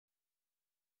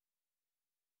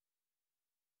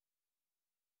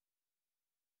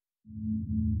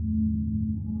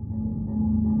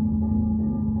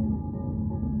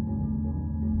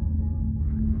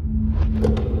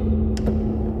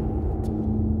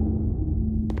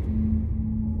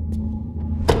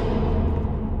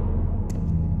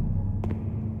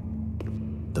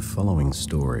The following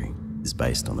story is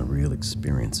based on the real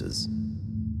experiences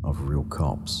of real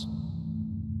cops.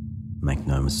 Make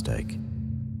no mistake,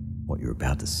 what you're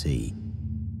about to see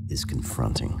is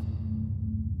confronting.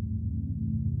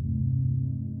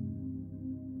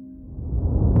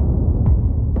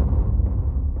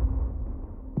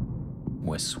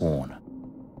 We're sworn,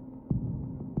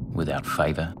 without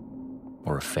favour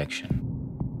or affection,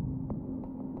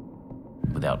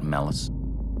 without malice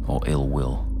or ill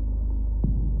will,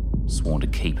 sworn to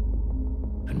keep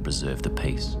and preserve the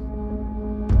peace.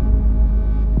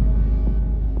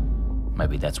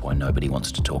 Maybe that's why nobody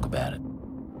wants to talk about it.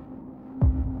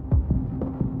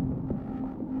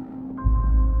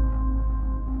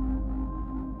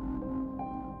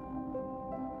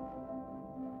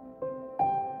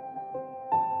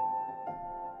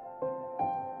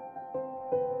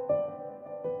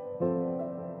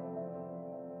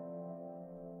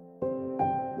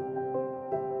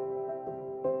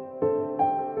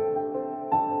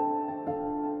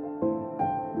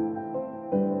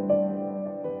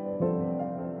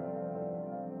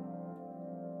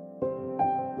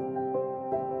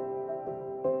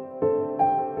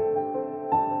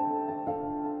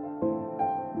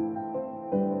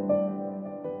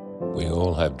 We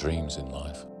all have dreams in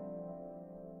life.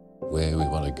 Where we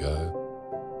want to go,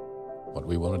 what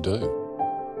we want to do,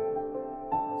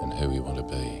 and who we want to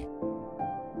be.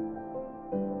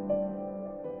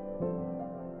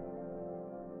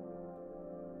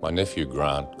 My nephew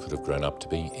Grant could have grown up to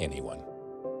be anyone.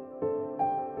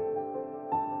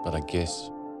 But I guess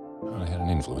I had an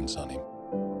influence on him.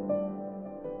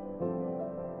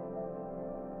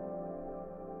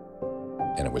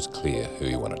 And it was clear who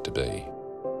he wanted to be.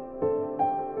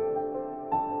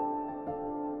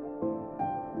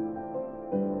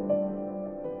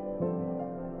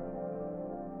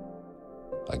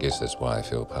 I guess that's why I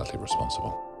feel partly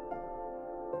responsible.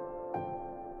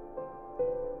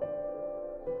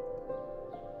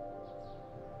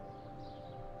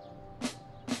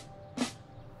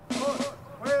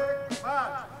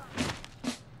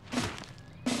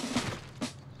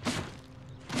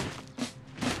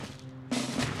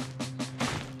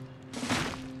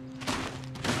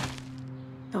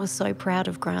 I was so proud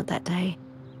of Grant that day.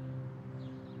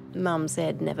 Mum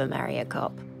said never marry a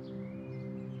cop.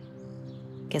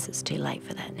 Guess it's too late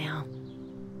for that now.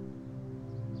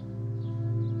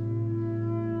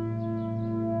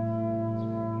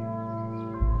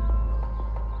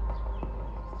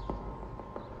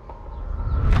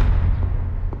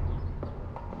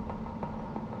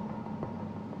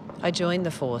 I joined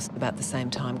the force about the same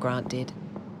time Grant did.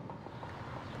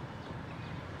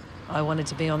 I wanted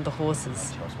to be on the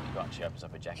horses.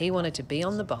 He wanted to be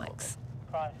on the bikes.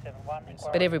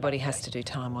 But everybody has to do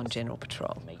time on general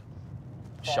patrol.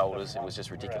 Shoulders, it was just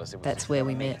ridiculous. That's where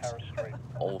we met.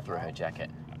 All through her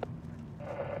jacket.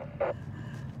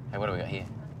 Hey, what do we got here?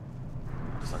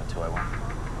 Just like a 201.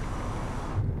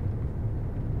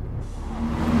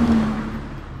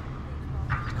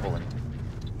 Call in.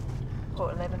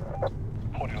 Port 11.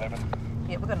 Port 11.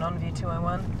 Yeah, we've got an on-view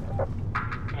 201.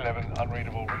 11,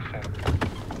 unreadable,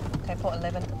 resend. Okay, Port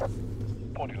 11.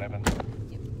 Port 11.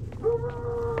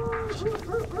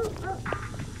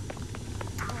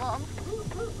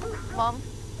 Mum,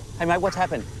 Hey mate, what's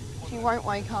happened? she won't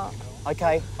wake up.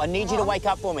 Okay, I need you to wake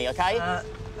up for me, okay?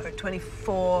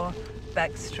 24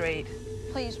 Back Street.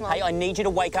 Please, Mum. Hey, I need you to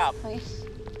wake up. Please.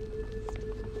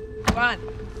 Grant!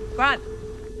 Grant!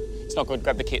 It's not good,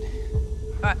 grab the kid.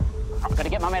 All right. I've got to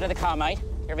get Mum out of the car, mate.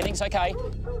 Everything's okay.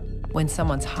 When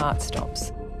someone's heart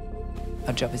stops,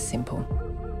 our job is simple.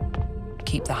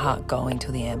 Keep the heart going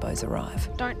till the ambos arrive.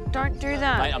 Don't do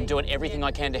that. Mate, I'm doing everything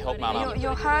I can to help Mum.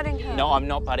 You're hurting her. No, I'm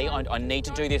not, buddy. I need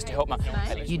to do this to help Mum.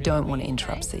 Hey, You don't want to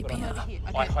interrupt CPR.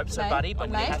 I hope so, buddy, but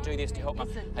we Mate? have to do this to help Mum.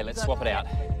 Hey, let's swap it out.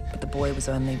 But the boy was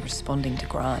only responding to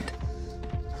Grant,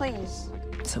 Please.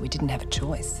 so we didn't have a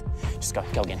choice. Just go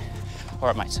again. All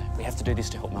right, mate, so we have to do this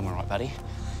to help Mum, all right, buddy?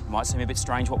 It might seem a bit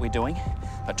strange what we're doing,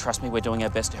 but trust me, we're doing our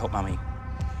best to help Mummy.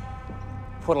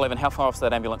 Port 11, how far off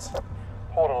that ambulance?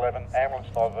 Port 11, ambulance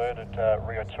diverted,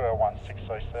 Rio 201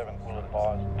 607, will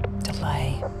advise.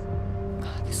 Delay.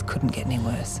 This couldn't get any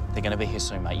worse. They're going to be here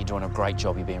soon, mate. You're doing a great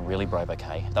job. You're being really brave,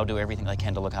 okay? They'll do everything they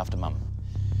can to look after Mum.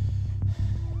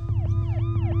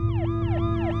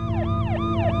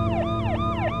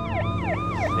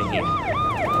 They're here.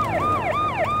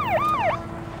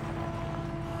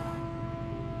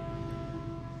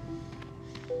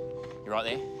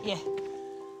 Yeah.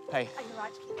 Hey, Are you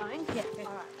right to keep going? Yeah.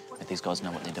 All right. but these guys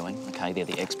know what they're doing, okay? They're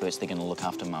the experts. They're going to look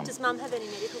after Mum. Does Mum have any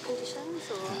medical conditions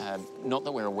or? Not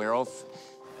that we're aware of.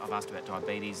 I've asked about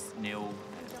diabetes, Neil.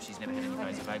 She's never had any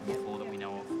vasovagal before that we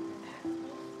know of.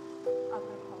 I'll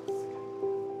put a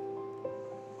pulse.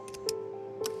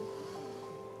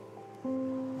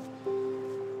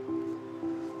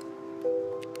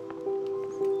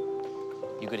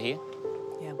 You good here?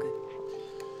 Yeah, I'm good.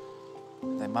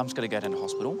 Then Mum's got to go down to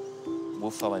hospital. We'll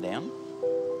follow down.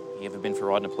 You ever been for a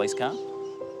ride in a police car?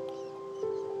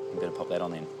 You better pop that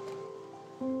on then.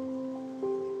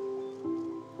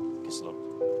 Just look.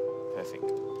 Perfect.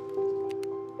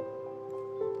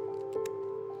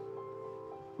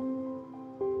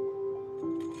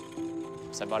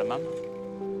 Say bye to Mum.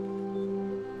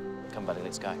 Come, buddy,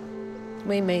 let's go.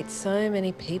 We meet so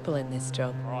many people in this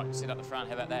job, All right, sit up the front.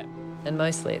 How about that? and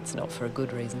mostly it's not for a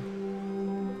good reason.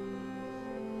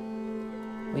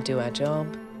 We do our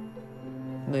job,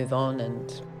 move on,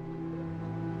 and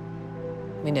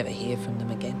we never hear from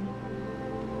them again.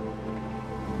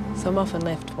 So I'm often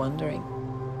left wondering,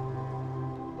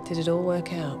 did it all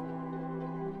work out?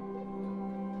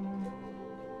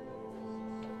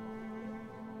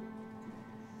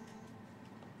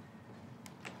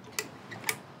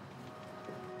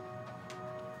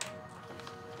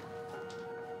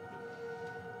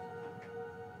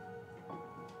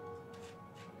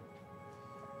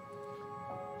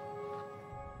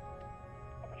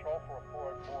 A patrol for a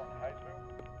 404 in Hayesville.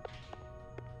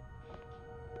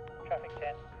 Traffic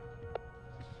 10.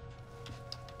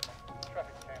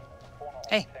 Traffic 10, corner on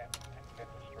Hey. 10 and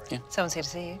Spencer Street. Yeah. Someone's here to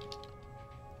see you.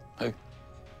 Who?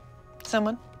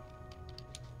 Someone?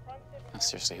 Oh,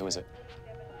 seriously, who is it?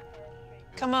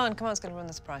 Come on, it's gonna ruin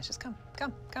the surprise. Just come.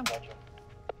 Roger.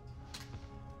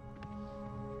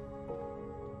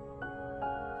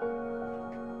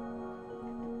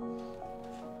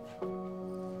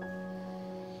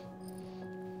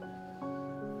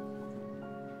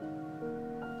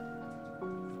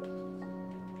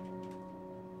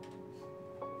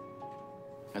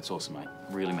 That's awesome, mate.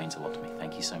 Really means a lot to me.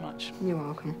 Thank you so much. You're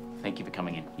welcome. Thank you for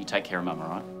coming in. You take care of Mum, all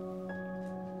right?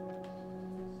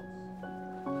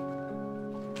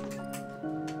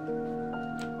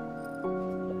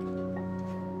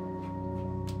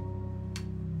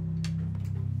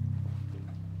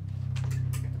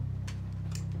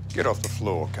 Get off the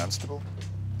floor, Constable.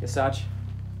 Yes, Sarge.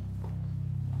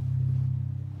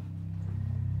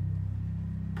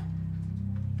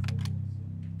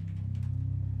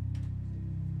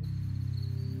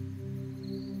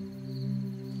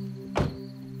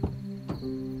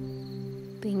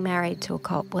 Being married to a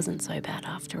cop wasn't so bad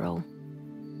after all.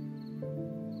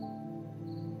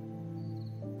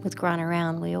 With Grant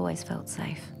around, we always felt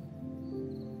safe.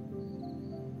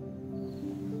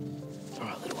 All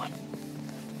right, little one.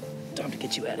 Time to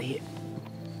get you out of here.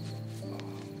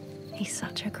 He's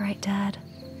such a great dad.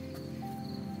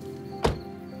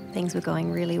 Things were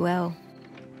going really well.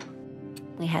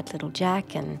 We had little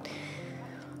Jack, and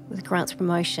with Grant's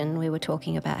promotion, we were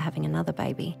talking about having another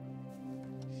baby.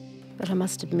 But I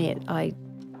must admit, I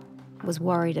was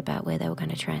worried about where they were going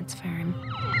to transfer him.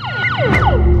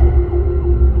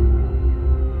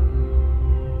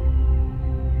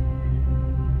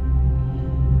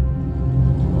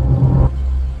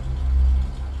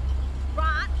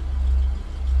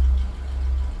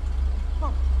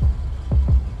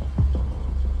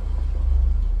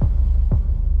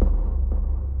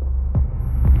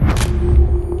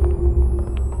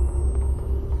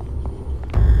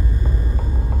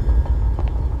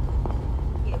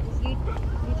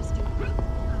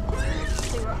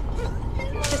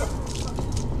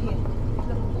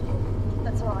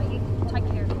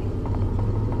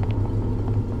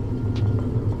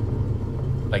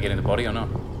 They get in the body or not?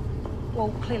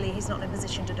 Well, clearly he's not in a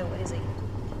position to do it, is he?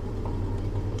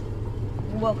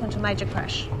 Welcome to major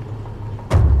crash.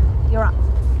 You're up.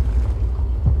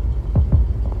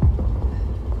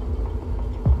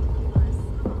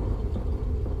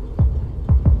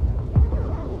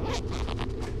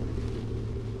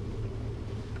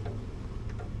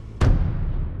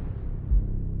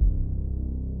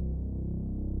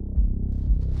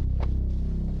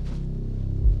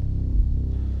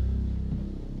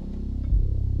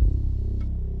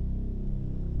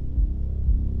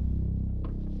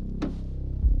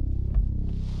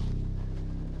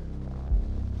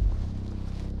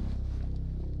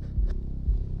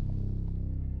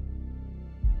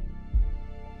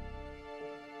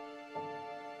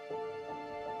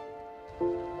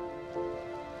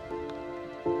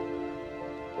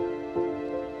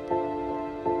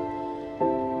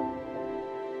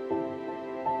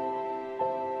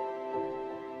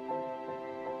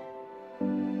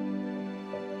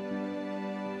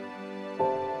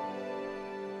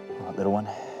 All right, little one.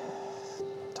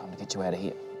 Time to get you out of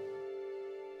here.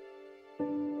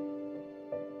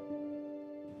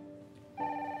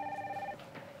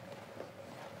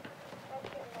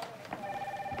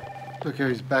 Look how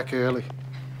he's back early.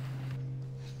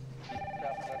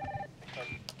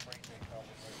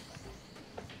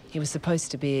 He was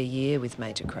supposed to be a year with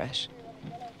Major Crash.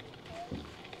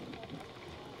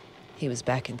 He was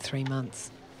back in 3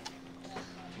 months.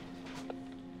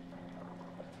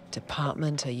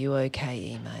 Department, are you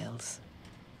okay emails?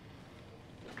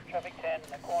 Traffic 10,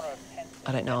 the corner of 10.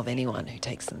 I don't know of anyone who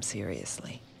takes them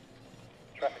seriously.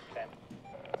 Traffic 10.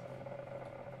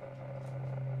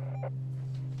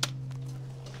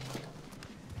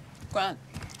 Grant.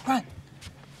 Grant.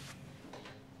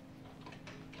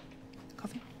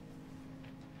 Coffee?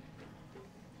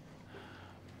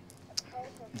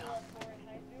 No.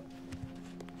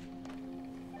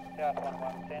 South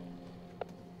 1110.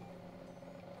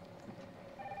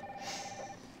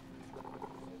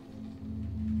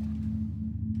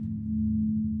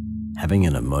 Having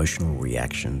an emotional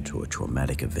reaction to a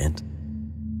traumatic event,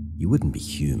 you wouldn't be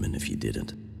human if you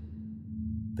didn't.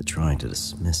 But trying to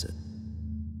dismiss it,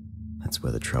 that's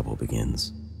where the trouble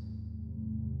begins.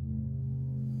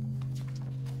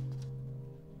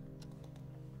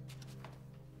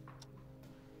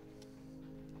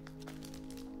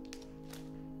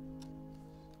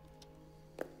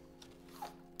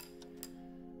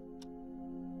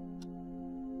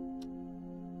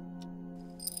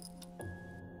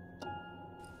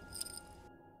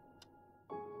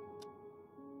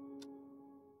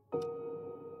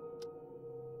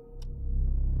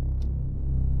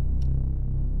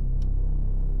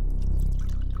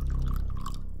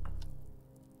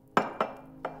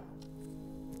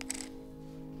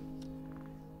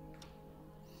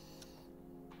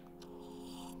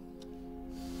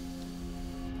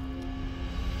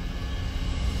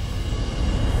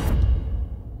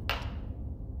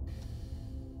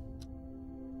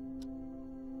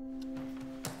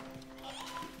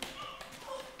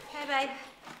 Babe.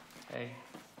 Hey.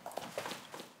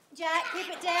 Jack, keep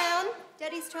it down.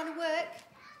 Daddy's trying to work.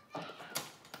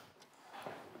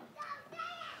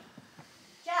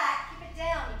 Jack, keep it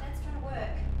down. Dad's trying to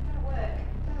work. Trying to work.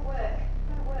 Trying to work.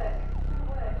 Trying to work. Trying to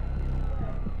work.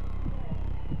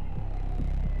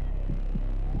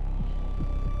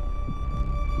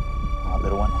 All right,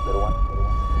 little one. Little one. Little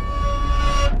one.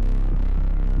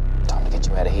 Time to get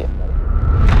you out of here.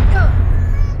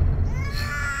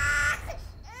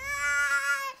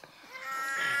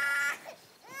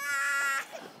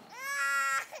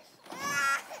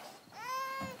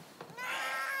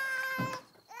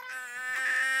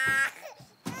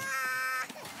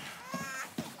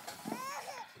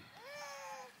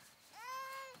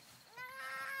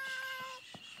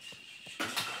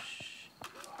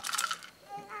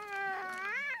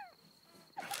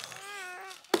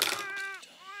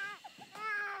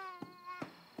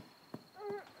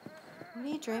 What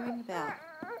are you dreaming about?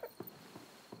 It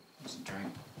was a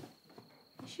dream.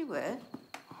 Yes, you were.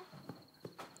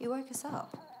 You woke us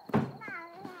up.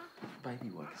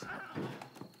 Baby woke us up.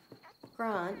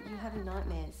 Grant, you're having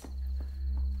nightmares.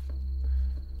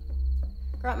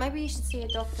 Grant, maybe you should see a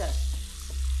doctor.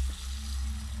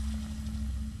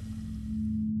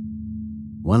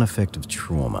 One effect of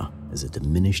trauma is a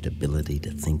diminished ability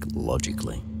to think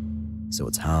logically, so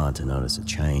it's hard to notice a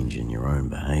change in your own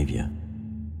behaviour.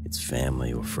 It's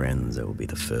family or friends that will be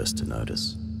the first to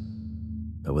notice.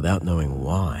 But without knowing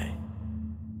why,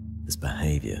 this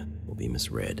behaviour will be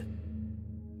misread.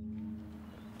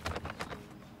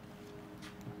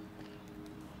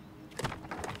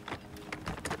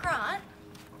 Grant,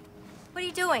 what are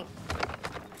you doing?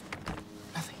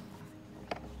 Nothing.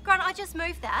 Grant, I just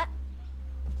moved that.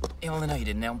 Yeah, well, I know you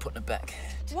didn't. Now I'm putting it back.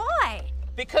 Why?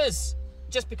 Because.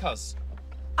 Just because.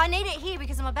 I need it here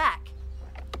because of my back.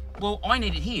 Well, I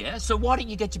need it here, so why don't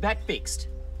you get your back fixed?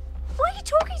 Why are you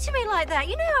talking to me like that?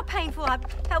 You know how painful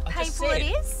it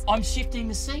is. I'm shifting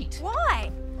the seat.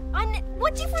 Why?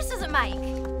 What difference does it make?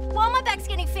 While my back's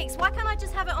getting fixed, why can't I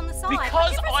just have it on the side?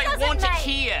 Because I want it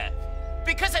here.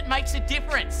 Because it makes a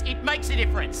difference. It makes a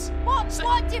difference. What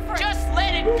difference? Just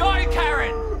let it go,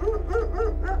 Karen.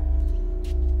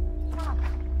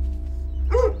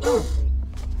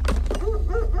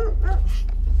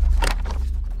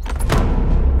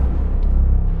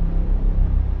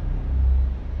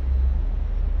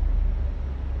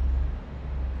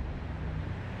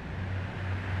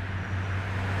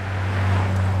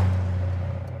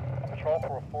 Patrol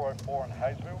for a 404 in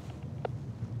Hayesville.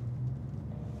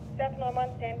 South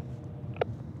 9110.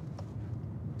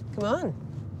 Come on.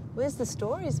 Where's the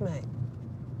stories, mate?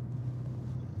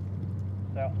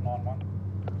 South 91.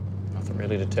 Nothing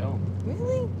really to tell.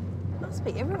 Really? Must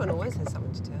be. Everyone always has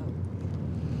something to tell.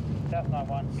 South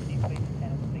 91, can you please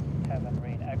attend 6 Tavern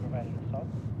Reed aggravated assault?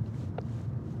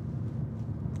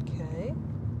 Okay.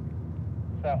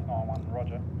 South 91,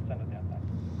 roger. Send it down, thanks.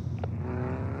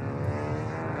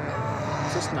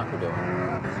 Is this knuckle doing?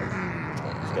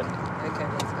 Let's get it. Okay,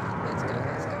 let's go. Let's go.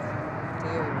 Let's go.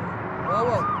 Dear me. Whoa,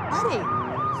 whoa. Buddy!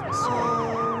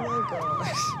 Oh, my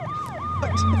gosh.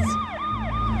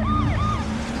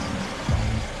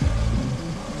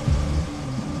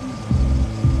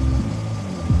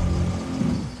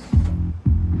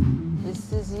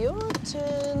 This is your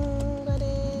turn,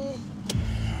 buddy.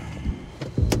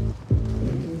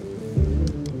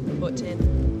 Port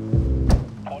 10.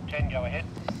 Port 10, go ahead.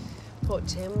 Port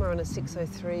 10, we're on a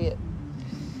 603 at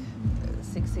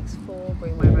 664.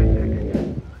 Bring my right back.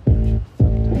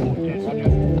 Port 10, roger.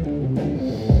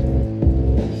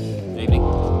 Evening.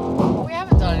 We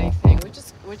haven't done anything.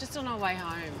 We're just on our way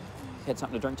home. Had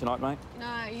something to drink tonight, mate? No,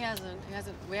 he hasn't.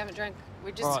 We haven't drank.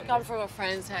 We just Right. come from a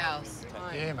friend's house.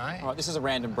 Yeah, mate. All right, this is a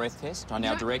random breath test. I now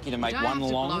don't- direct you to you make don't one have to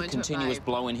blow long, into it, continuous mate.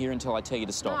 blow in here until I tell you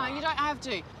to stop. No, you don't have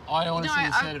to. I don't want to No, see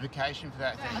the I- certification for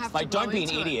that thing. Have Mate, to blow don't be an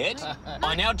into it. idiot.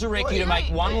 I now direct you to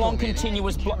make one long,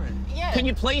 continuous blow. Yeah. Can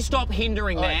you please stop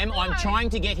hindering, ma'am? I'm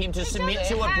trying to get him to submit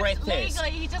to a breath test.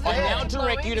 Legally, he doesn't I now have to blow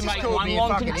direct you to into make it. called one me a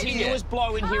long, fucking continuous idiot.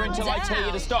 blow in here until I tell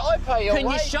you to stop. I pay your Can you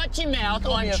way. shut your mouth?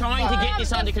 Call me I'm a trying to get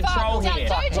this under control Don't here.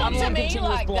 talk One to long, me continuous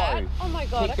like blow. that. Oh my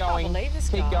God, Keep I going. can't believe this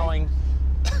Keep guy. going.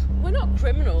 We're not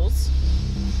criminals.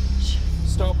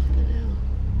 Stop.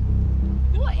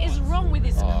 What is wrong with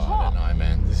this I cop? don't know,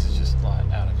 man. This is just like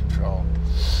out of control.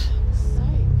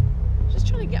 Just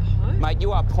trying to get home. Mate,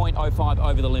 you are 0.05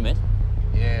 over the limit.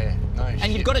 Yeah, no shit.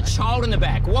 And you've got a child in the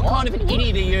back. What kind of an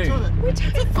idiot are you? We're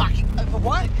taking fucking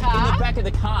What? In the back of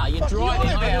the car. You're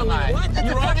driving over the limit. What? That's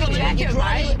You're a over the fucking limit. You're jacket,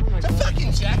 driving. mate. The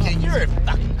fucking jacket. You're a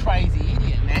fucking crazy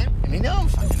idiot, man. And you know I'm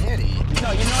fucking out of here.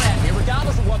 No, you're not out here.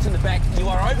 Regardless of what's in the back, you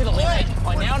are over the limit.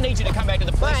 I now need you to come back to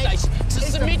the police station to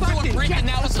submit to a breath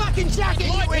analysis. The fucking jacket, It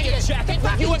might you be a idiot. jacket, The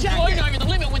but you were fucking blown jacket. over the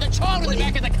limit with a child in the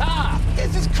back of the car.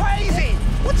 This is crazy.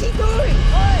 What's he doing?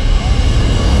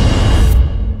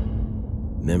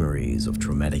 Memories of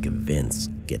traumatic events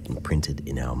get imprinted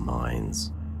in our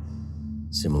minds.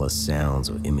 Similar sounds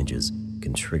or images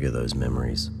can trigger those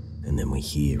memories, and then we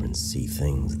hear and see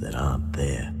things that aren't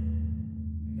there.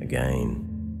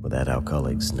 Again, without our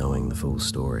colleagues knowing the full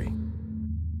story,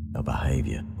 our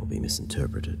behaviour will be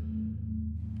misinterpreted.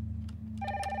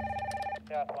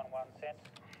 South 11, send.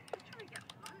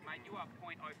 Mate, you are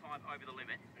 0.05 over the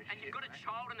limit, and you've got a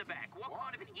child in the back. What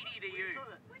kind of an idiot are you?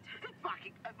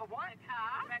 Fucking what?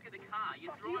 The back of the car.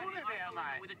 You're driving over the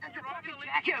limit with a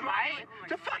Jacket, mate.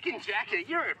 The fucking jacket.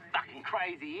 You're a fucking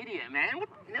crazy idiot, man. What?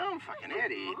 No, I'm fucking out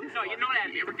of here. No, you're not out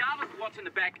of here. Regardless of what's in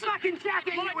the back. Fucking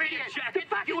jacket, It might you be a idiot. jacket, The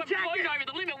fucking you were blown jacket. over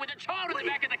the limit with a child in the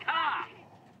back of the car.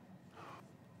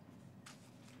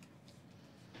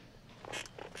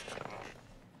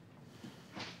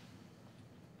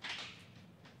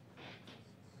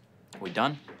 We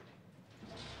done?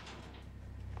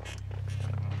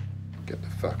 Get the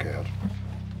fuck out.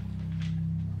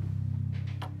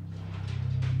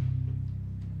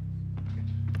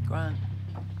 Grant.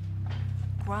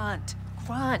 Grant.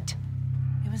 Grant.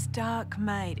 It was dark,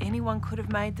 mate. Anyone could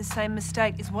have made the same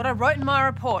mistake. Is what I wrote in my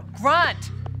report.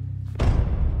 Grant!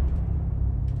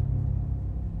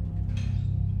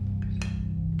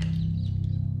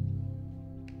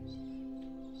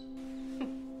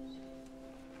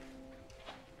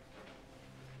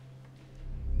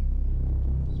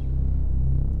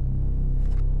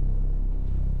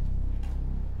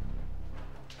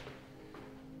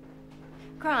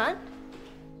 Grant?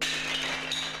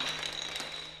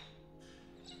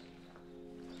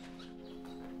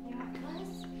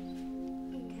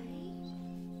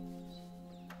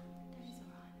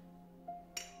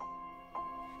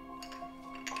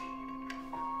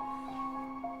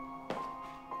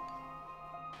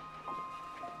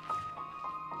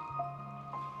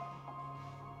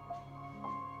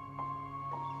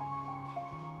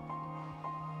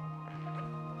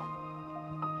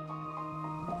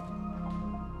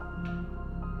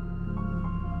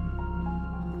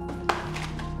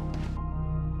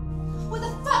 What the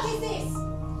fuck is this?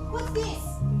 What's this?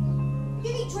 Have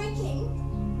you been drinking?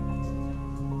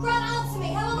 Grant, answer me.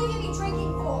 How long have you been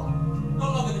drinking for?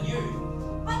 Not longer than you.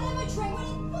 I never drink.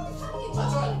 What the fuck are you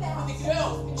That's talking right. about? With the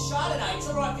girls in Chardonnay, it's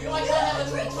all right for you. I You're can't not have a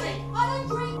drinking. drink. I don't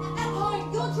drink at home.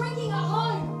 You're drinking at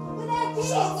home without kids.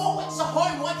 So what? What's a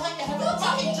home? Why can't you have a You're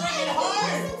fucking taking drink at acid home?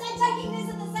 lessons and taking this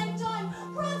at the same time.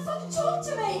 Grant, fucking talk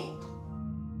to me.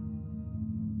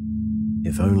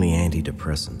 If only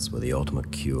antidepressants were the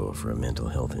ultimate cure for a mental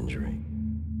health injury.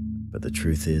 But the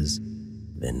truth is,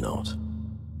 they're not.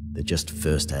 They're just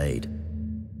first aid,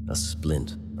 a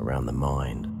splint around the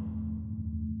mind.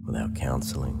 Without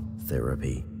counselling,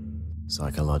 therapy,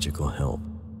 psychological help,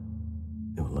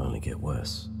 it will only get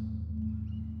worse.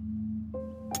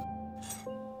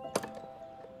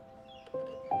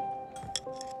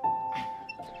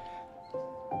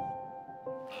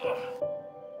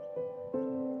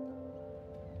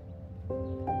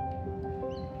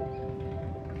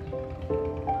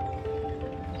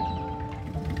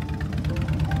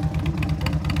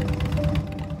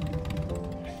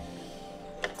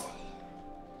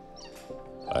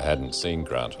 I hadn't seen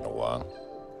Grant in a while.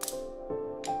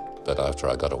 But after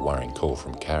I got a worrying call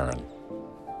from Karen,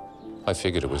 I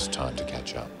figured it was time to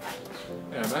catch up.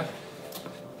 Yeah, mate.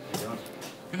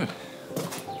 Good.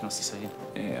 Nice to see you.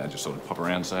 Yeah, I just thought I'd pop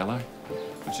around and say hello.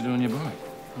 What you doing on your bike?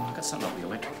 Oh, I got something up with the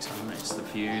electrics. I don't know, it's the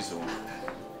fuse or...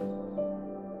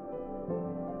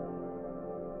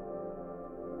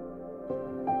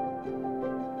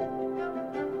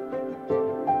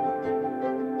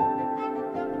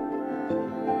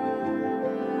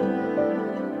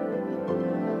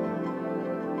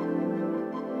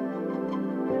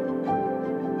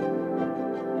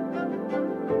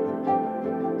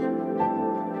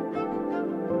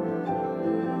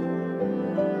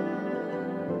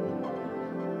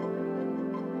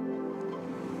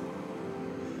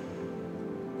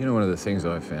 You know, one of the things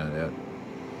I found out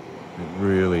that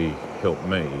really helped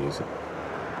me is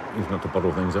not to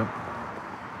bottle things up.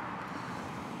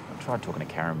 I tried talking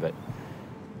to Karen, but...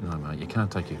 No, mate, you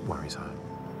can't take your worries home.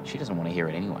 She doesn't want to hear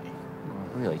it anyway.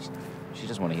 Really, she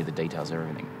doesn't want to hear the details of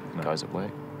everything that goes at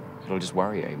work. It'll just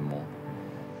worry her even more.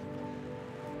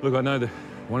 Look, I know that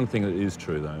one thing that is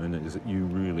true, though, and is that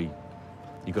you've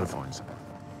got to find someone.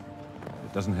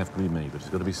 It doesn't have to be me, but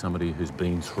it's got to be somebody who's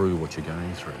been through what you're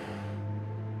going through.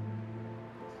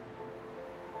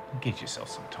 Get yourself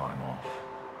some time off.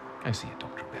 Go see your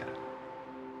doctor about it.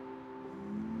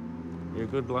 You're a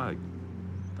good bloke.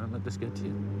 Don't let this get to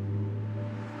you.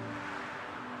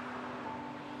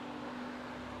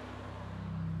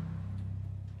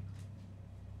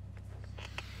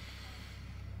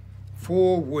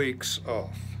 "4 weeks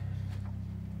off.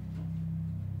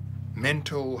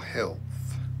 Mental health.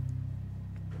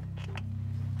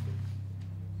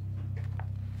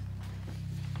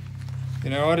 You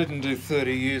know, I didn't do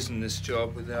 30 years in this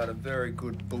job without a very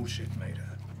good bullshit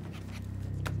meter.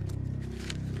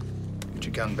 Put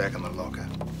your gun back in the locker.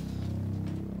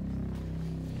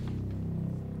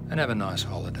 And have a nice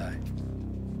holiday.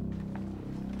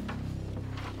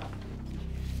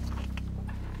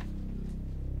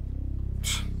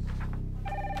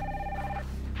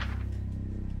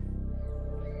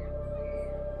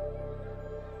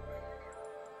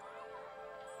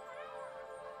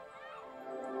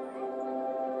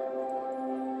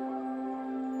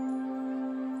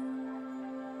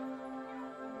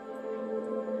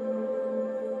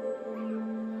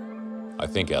 I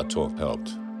think our talk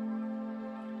helped.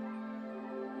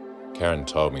 Karen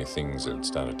told me things had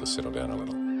started to settle down a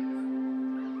little.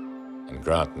 And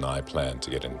Grant and I planned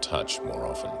to get in touch more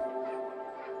often.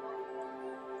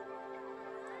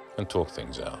 And talk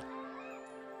things out.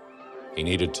 He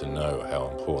needed to know how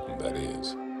important that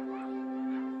is.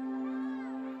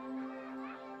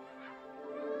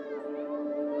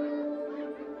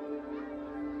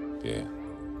 Yeah,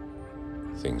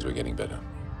 things were getting better.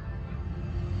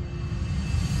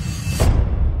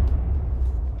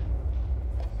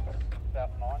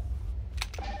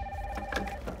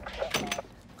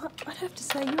 I'd have to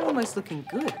say, you're almost looking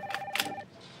good.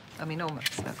 I mean,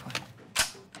 almost, not quite.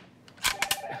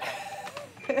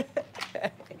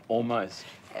 Almost.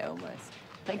 Yeah, almost.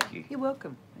 Thank you. You're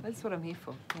welcome. That's what I'm here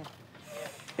for.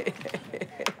 Yeah.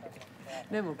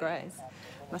 No more Grace.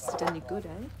 Must have done you good,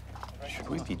 eh? Should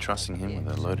we be trusting him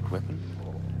with a loaded weapon?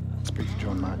 Speak to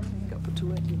John, mate. Got put to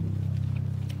work, didn't you?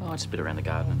 Oh, just a bit around the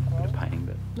garden, a bit of painting,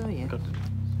 but... Oh, yeah. Got to...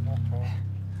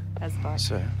 How's the bike?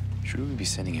 So, should we be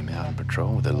sending him out on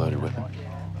patrol with a loaded weapon?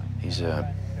 He's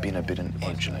been a bit on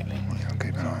edge lately. I'll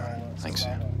keep an eye on him. Thanks,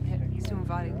 sir. Yeah, you still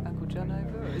inviting Uncle John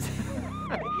over, or is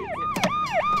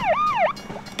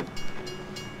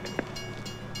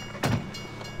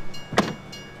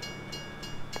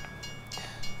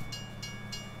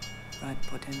Right,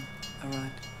 Potten. All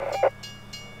right.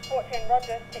 14,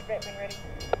 Roger. Nick Redman ready.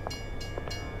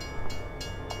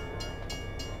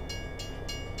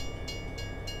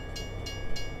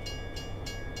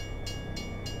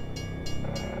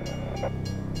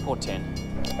 Port 10.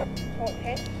 Port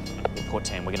 10. Port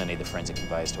 10, we're going to need the forensic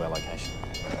conveyors to our location.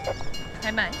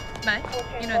 Hey, mate,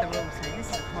 you know the rules here. This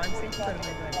is a crime scene. You've got to move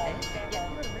over there. Yeah, you've got to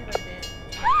move over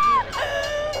there.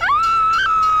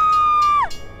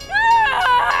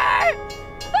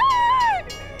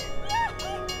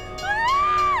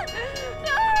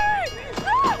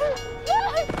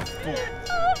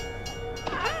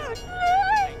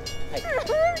 Hey,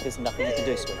 there's nothing you can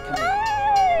do, sweet. Come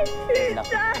here. There's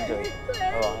nothing you can do.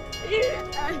 All right.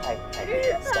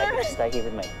 Hey, stay here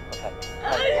with me. Okay.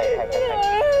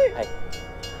 Hey.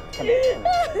 Come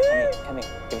here.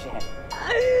 Give us your hand.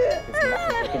 There's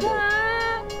nothing you can do.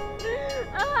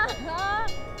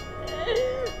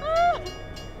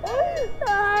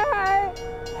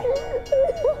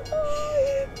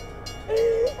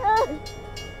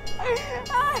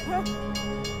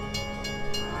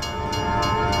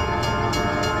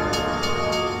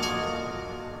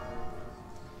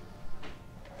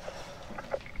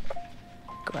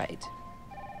 Great.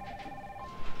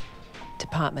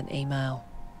 Department email.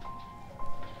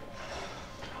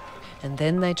 And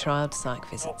then they trialled psych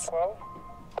visits.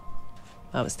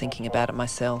 I was thinking about it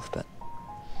myself, but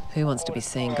who wants to be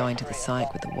seen going to the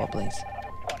psych with the wobblies?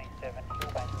 27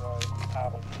 Hillbank Road,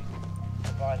 Harbley.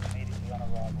 Advise immediately on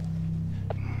arrival.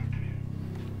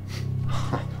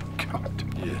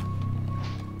 God, yeah.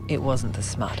 It wasn't the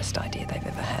smartest idea they've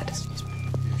ever had.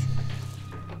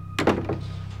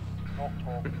 Not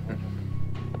talking, Roger.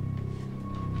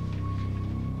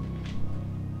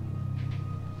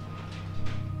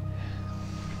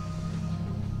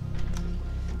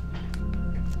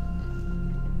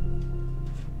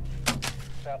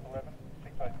 South 11,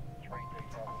 603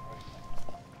 details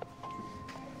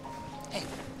ready.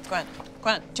 Hey,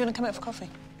 Grant, do you want to come out for coffee?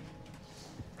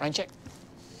 Rain check.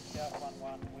 South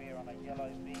 11, we're on a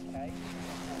yellow VK.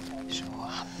 Sure.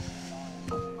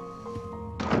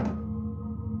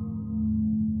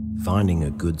 Finding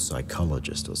a good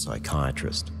psychologist or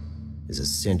psychiatrist is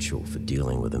essential for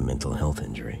dealing with a mental health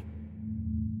injury.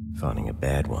 Finding a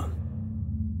bad one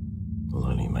will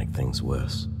only make things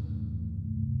worse.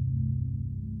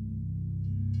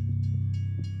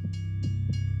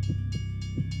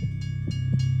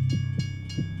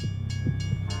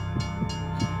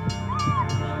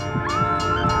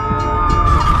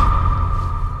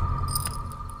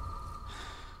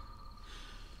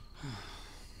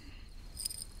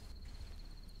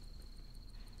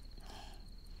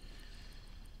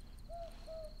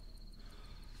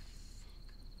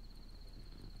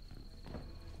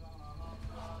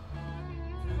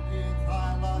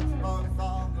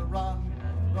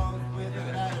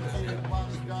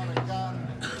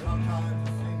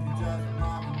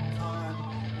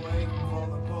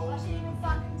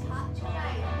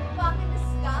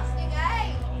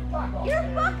 You're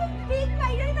a fucking pig,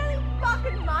 mate. You don't even have any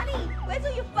fucking money. Where's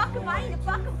all your fucking money? The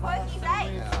fucking pokies, eh?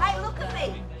 Hey, look at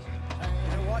me.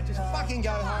 You know what? Just fucking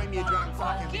go home, you drunk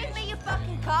fucking bitch. Give me your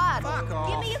fucking card. Fuck off.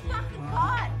 Give me your fucking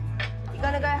card. You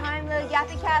gonna go home, little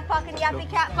yappy cat, fucking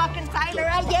sailor,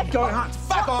 eh? Yeah. Go home.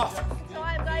 Fuck off.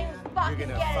 Time, don't even fucking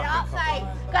get it up, mate.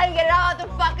 Gotta get it up at the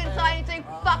fucking sign to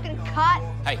fucking cut.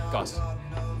 Hey, guys. What?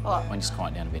 Why don't you just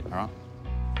quiet down a bit, all right?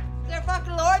 Is there a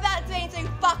fucking law about being so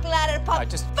fucking loud at a pub?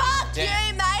 Just fuck you,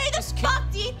 mate! Who the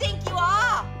fuck do you think you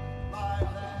are?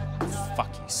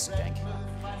 Fuck you, skank.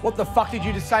 What the fuck did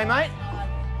you just say, mate?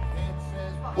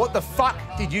 What the fuck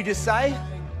did you just say?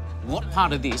 What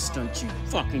part of this don't you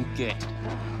fucking get?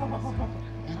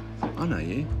 I know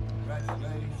you.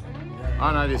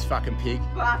 I know this fucking pig.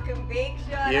 Fucking big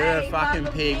shot. You're a fucking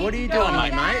pig. What are you doing,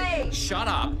 mate? Shut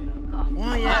up. Why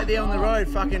are you out there on the road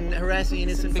fucking harassing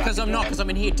innocent Because I'm not, guys? because I'm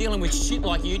in here dealing with shit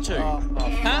like you two.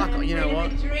 Fuck, you know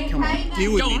what? Come on,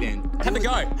 deal with me then. Have a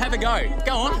go. Have a go.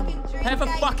 Go on. Have a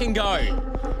fucking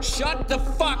go. Shut the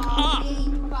fuck up.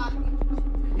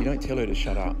 You don't tell her to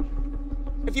shut up.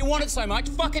 If you want it so much,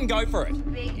 fucking go for it.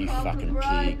 You fucking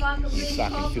pig. You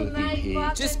fucking filthy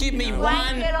pig. Just give me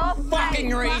one fucking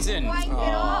reason. Oh,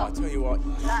 I'll tell you what.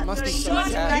 Must be so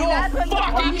Shut sad. your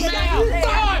fucking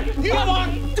mouth! Go! Come on,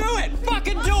 do it!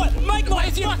 Fucking do it! Make my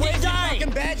fucking day!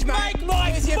 Fucking badge, mate. Make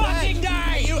my fucking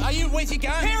day! Where's your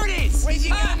gun? Here it is! Where's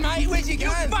your gun, mate? Where's your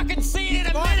gun? You'll fucking see it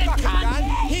in a My minute, fucking cunt! gun.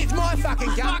 Here's my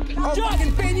fucking gun. I'll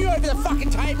fucking bend you over the fucking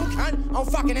table, cunt. I'll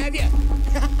fucking have you.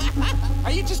 Oh,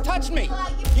 you just touched me.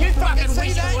 You fucking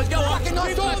see that? Go on. Fucking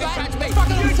not fucking that. touch me.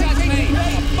 Fucking You touch me.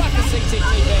 Fucking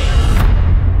CCTV.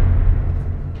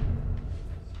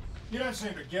 You don't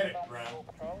seem to get it, Brown.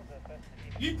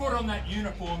 You put on that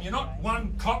uniform, you're not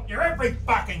one cop, you're every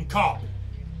fucking cop.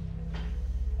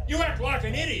 You act like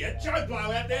an idiot. Joe Blow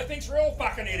out there thinks we're all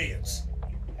fucking idiots.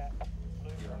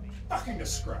 You're a fucking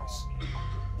disgrace.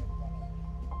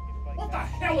 What the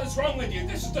hell is wrong with you?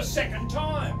 This is the second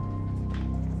time.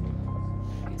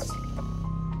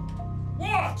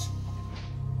 What?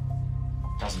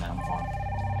 Doesn't matter, I'm fine.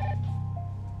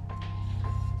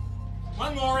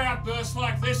 One more outburst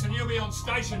like this and you'll be on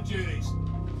station duties.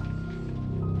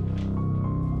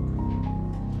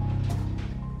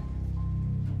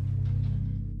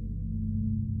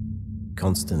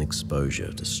 Constant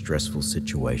exposure to stressful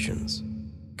situations,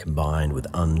 combined with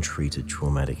untreated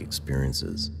traumatic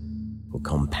experiences, will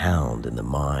compound in the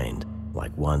mind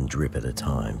like one drip at a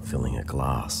time filling a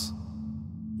glass,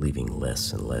 leaving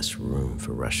less and less room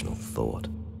for rational thought.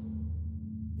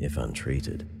 If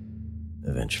untreated,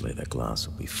 eventually the glass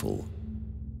will be full.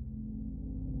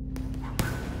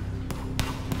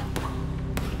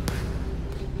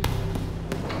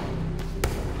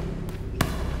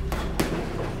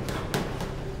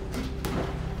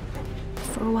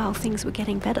 For a while, things were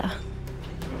getting better.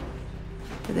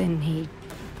 But then he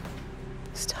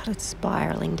started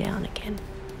spiraling down again.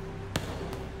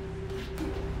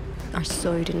 I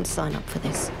so didn't sign up for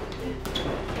this.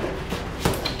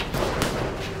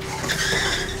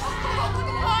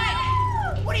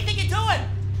 What do you think you're doing?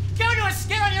 Go into a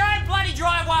scare on your own bloody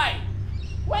driveway!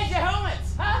 Where's your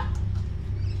helmets, huh?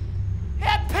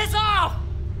 Yeah, piss off!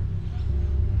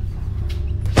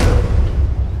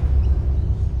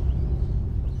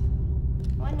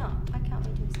 Why not? Why can't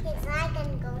we do something? Because I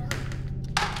can go home.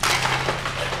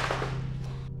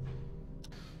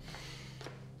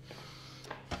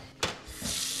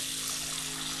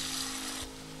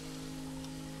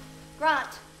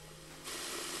 Grant.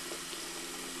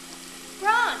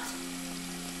 Grant!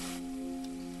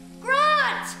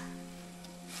 Grant!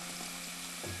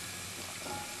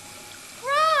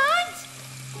 Grant!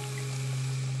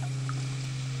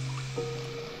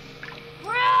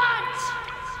 Grant!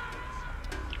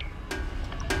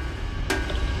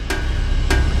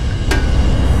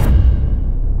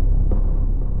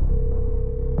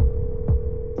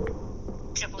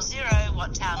 Triple zero,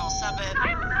 what town or suburb?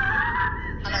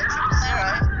 Hello,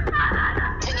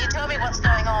 000. Can you tell me what's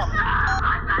going on?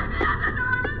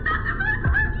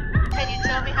 Can you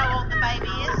tell me how old the baby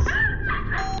is?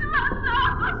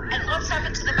 And what's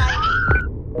happened to the baby?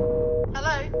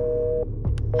 Hello?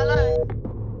 Hello?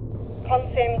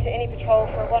 Confirm to any patrol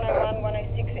for 101,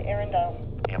 106 at Erindale.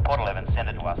 Yeah, Port 11, send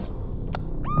it to us.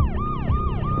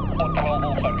 Port 12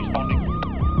 also responding.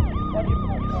 Roger,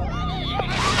 Port 12.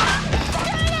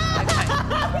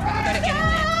 Better get in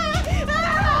there.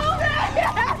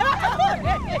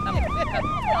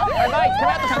 Hey, mate, come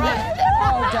out the front.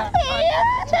 Oh, darling.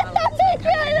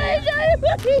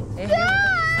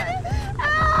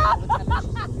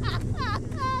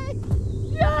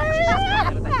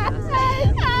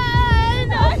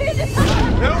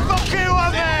 Who fuck you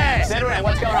on there? Settle down,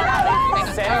 what's going on?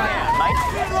 Settle down, mate.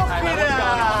 Hey, mate, what's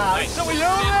going on, mate? So we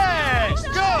know this.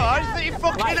 God, I think you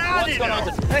fucking had it.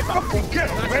 Hey, fucking get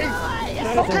off me!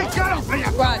 Fucking get off me!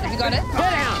 Right, have you got it?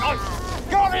 Get down!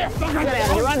 Go here, fucking Get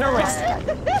down, you're under arrest.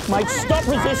 Mate, stop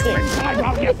resisting.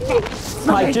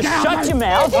 Mate, Mate, just shut your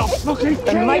mouth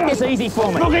and make this easy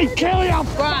for me. Fucking kill you!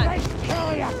 Right.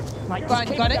 Kill you! Mate, Right, just you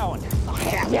keep got it? going.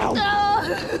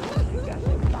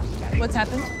 What's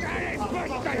happened?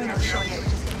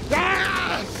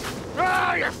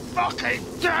 Ah, you fucking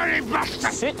dirty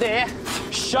bastard! Sit there.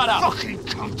 Shut up. Fucking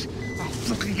cunt! I'll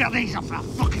fucking get these off and I'll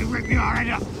fucking rip your head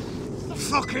off!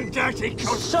 Fucking dirty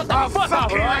cunt! Shut the I'll fuck up,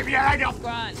 fucking right? rip your head off!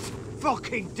 Right.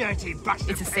 Fucking dirty bastard!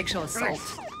 It's a sexual assault.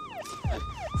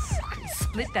 Fucking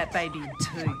split that baby in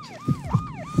two.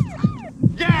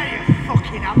 Yeah, you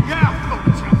fucking up! Yeah,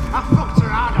 I fucked her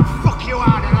hard, I'll fuck you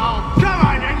hard and all! Come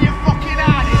on then, you fucking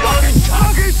hard it all!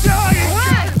 Fucking dirty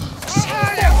cunt!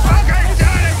 Oh, you fucking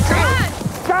dirty cunt!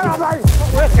 Get up, mate!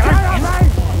 Get up,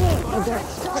 mate!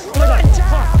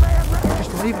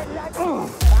 Just leave it. Oh,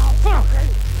 fuck!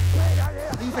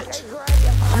 Leave it.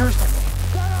 Seriously.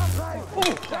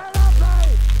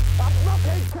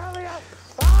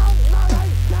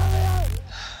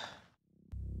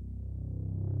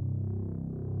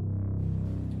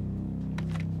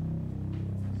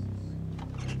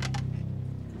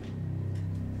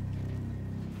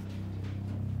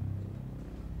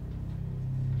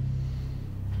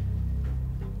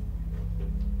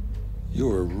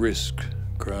 You're a risk,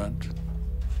 Grant.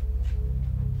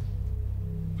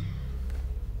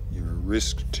 You're a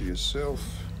risk to yourself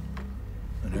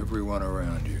and everyone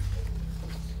around you.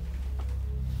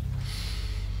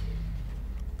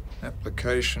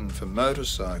 Application for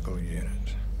motorcycle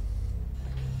unit.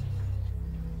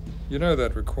 You know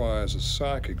that requires a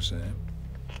psych exam.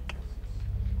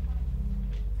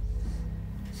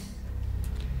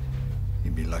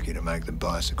 You'd be lucky to make the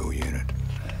bicycle unit.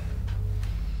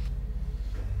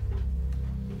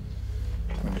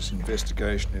 When this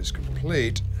investigation is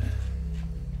complete,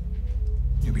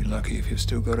 You'll be lucky if you've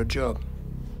still got a job.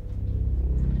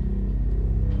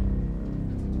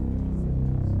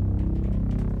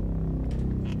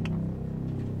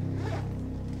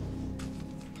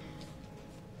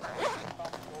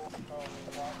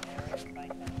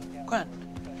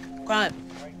 Grant.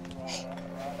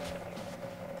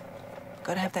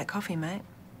 Gotta have that coffee, mate.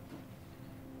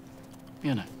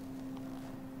 You know.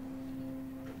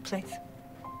 Please.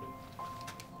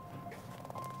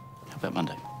 How about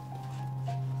Monday?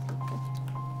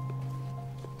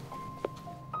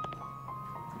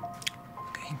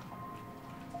 Okay.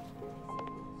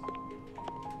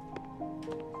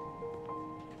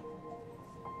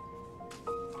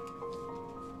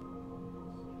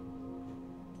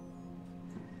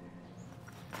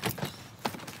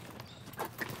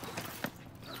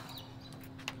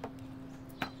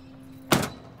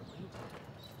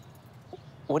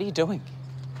 What are you doing?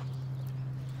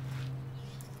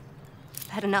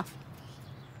 I've had enough.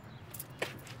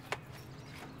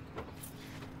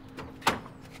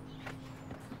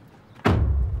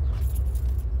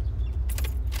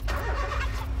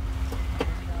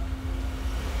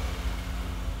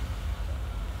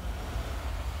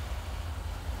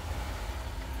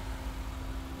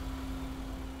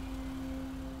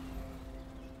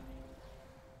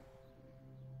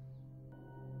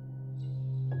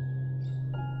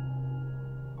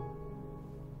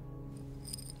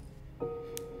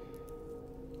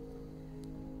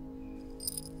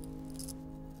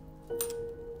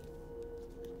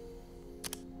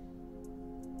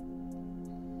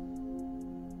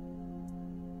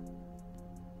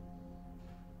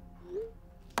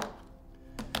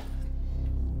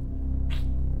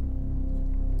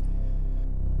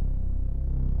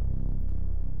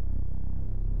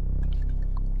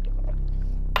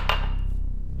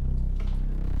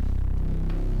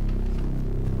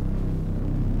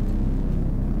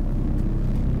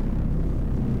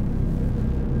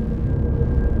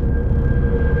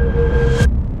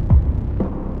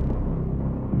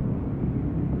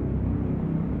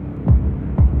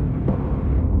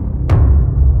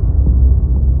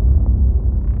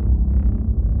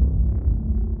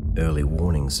 Early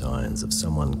warning signs of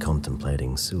someone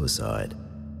contemplating suicide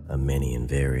are many and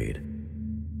varied.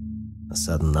 A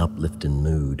sudden uplift in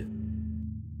mood,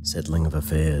 settling of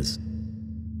affairs,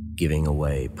 giving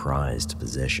away prized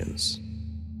possessions,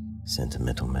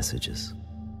 sentimental messages.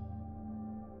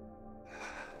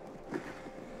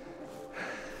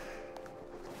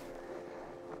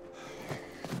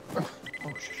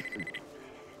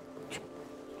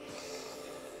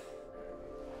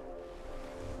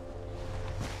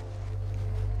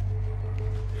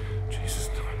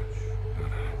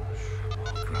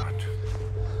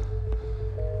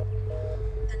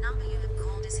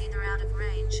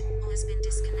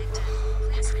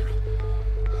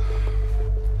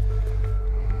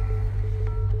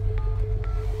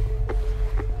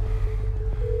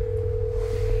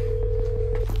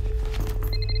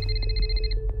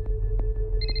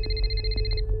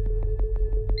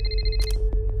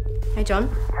 Hey, John.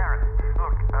 Karen,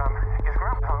 look, is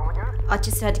Grant home with you? I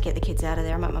just had to get the kids out of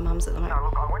there. I'm at my mum's at the moment. No,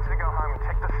 look, I want you to go home and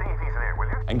check to see if he's there, will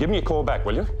you? And give me a call back,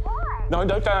 will you? Why? No,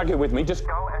 don't argue with me, just...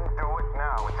 Go and do it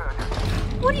now. It's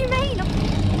urgent. What do you mean?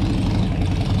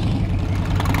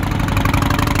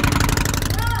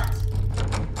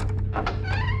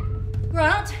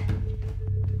 Grant?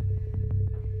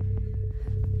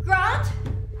 Grant?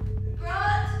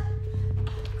 Grant?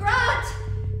 Grant?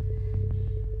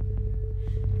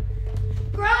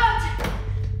 Grant?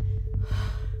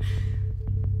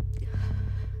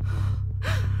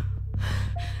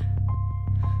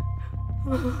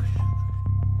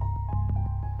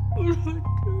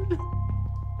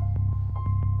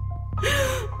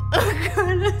 Oh God,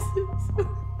 I'm so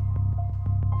sorry.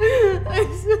 I'm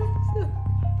so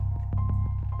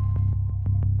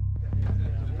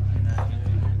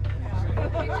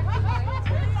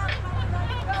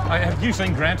sorry. Have you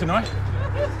seen Grant tonight?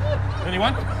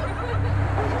 Anyone?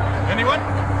 Anyone?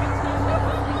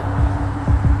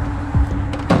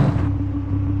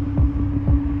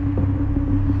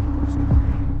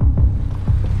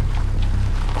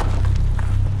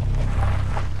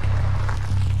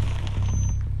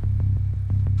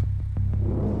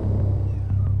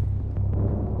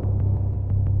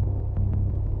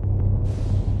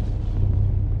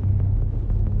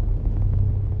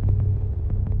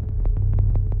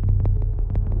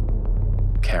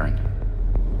 Karen,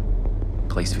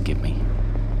 please forgive me.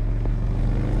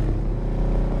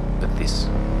 But this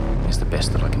is the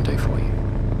best that I can do for you.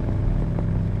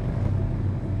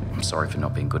 I'm sorry for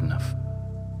not being good enough.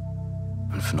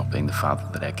 And for not being the father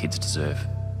that our kids deserve.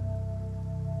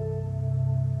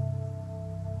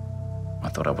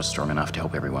 thought I was strong enough to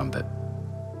help everyone, but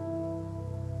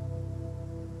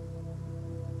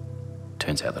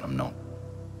turns out that I'm not.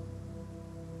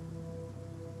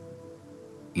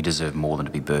 You deserve more than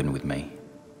to be burdened with me.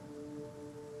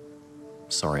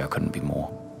 Sorry I couldn't be more.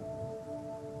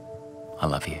 I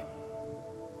love you.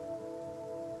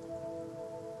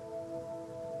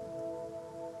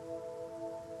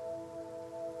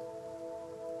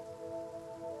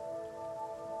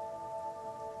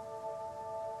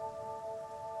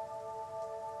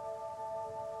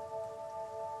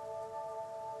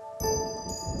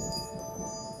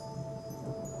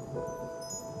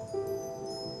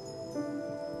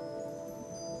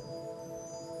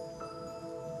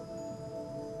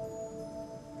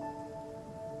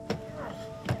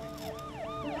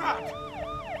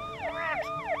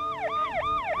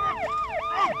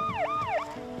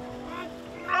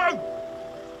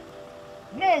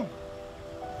 No!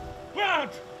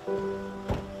 Grant!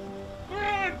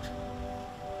 Grant!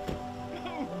 No!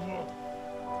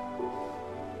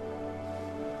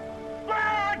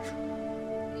 Grant!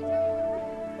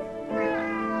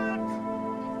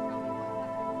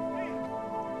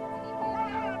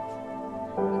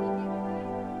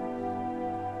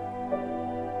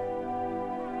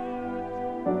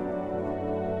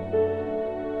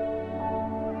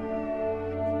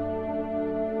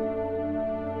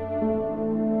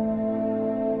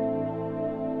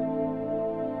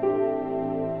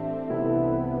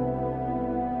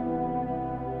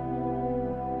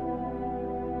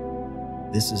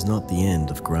 This is not the end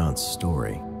of Grant's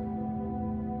story.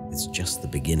 It's just the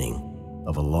beginning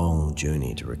of a long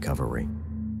journey to recovery.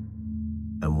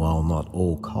 And while not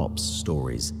all cops'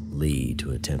 stories lead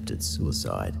to attempted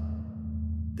suicide,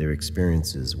 their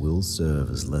experiences will serve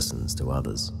as lessons to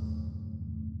others,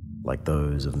 like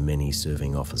those of many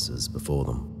serving officers before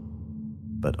them,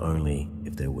 but only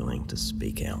if they're willing to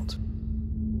speak out.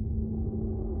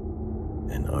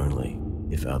 And only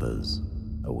if others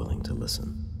are willing to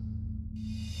listen.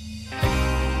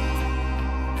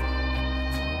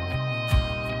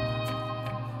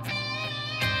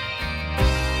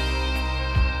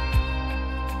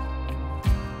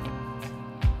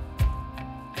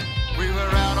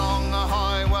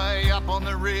 On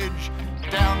the ridge,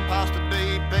 down past the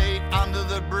BP, under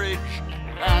the bridge,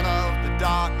 out of the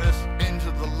darkness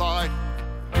into the light,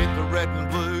 hit the red and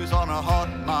blues on a hot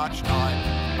March night.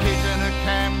 Hitting a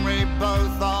Camry,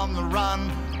 both on the run,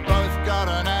 both got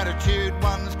an attitude,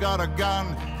 one's got a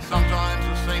gun. Sometimes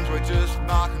it seems we're just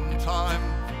marking time,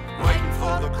 waiting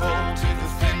for the call to the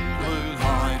thin blue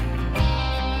line.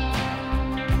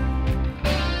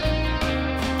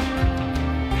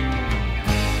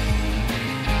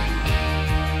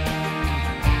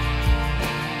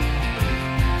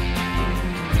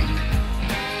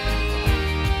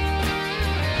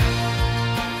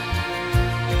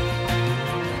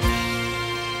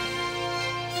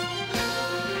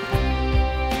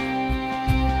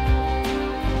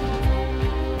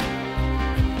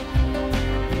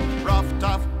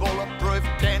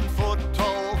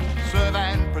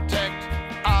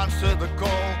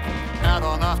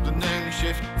 Afternoon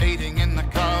shift, eating in the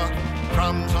car,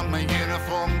 crumbs on my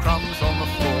uniform, crumbs on the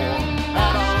floor.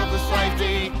 Out of the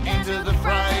safety, into the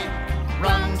fray,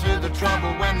 run to the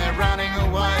trouble when they're running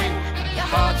away. Your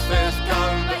heart says go,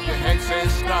 but your head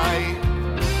says stay.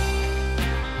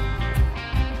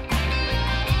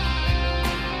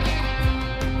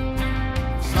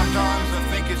 Sometimes I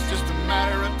think it's just a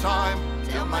matter of time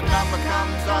till my number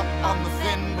comes up on the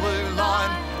thin blue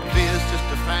line. Fear's just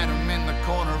a phantom in the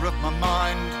corner of my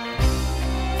mind.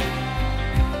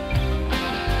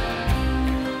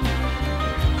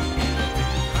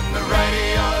 And the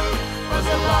radio was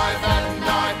alive at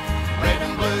night, red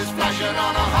and blues flashing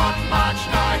on a hot March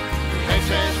night. Your head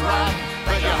says run,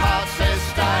 but your heart says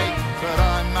stay. But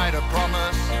I made a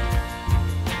promise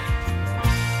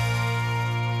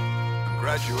on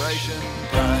graduation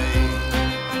day.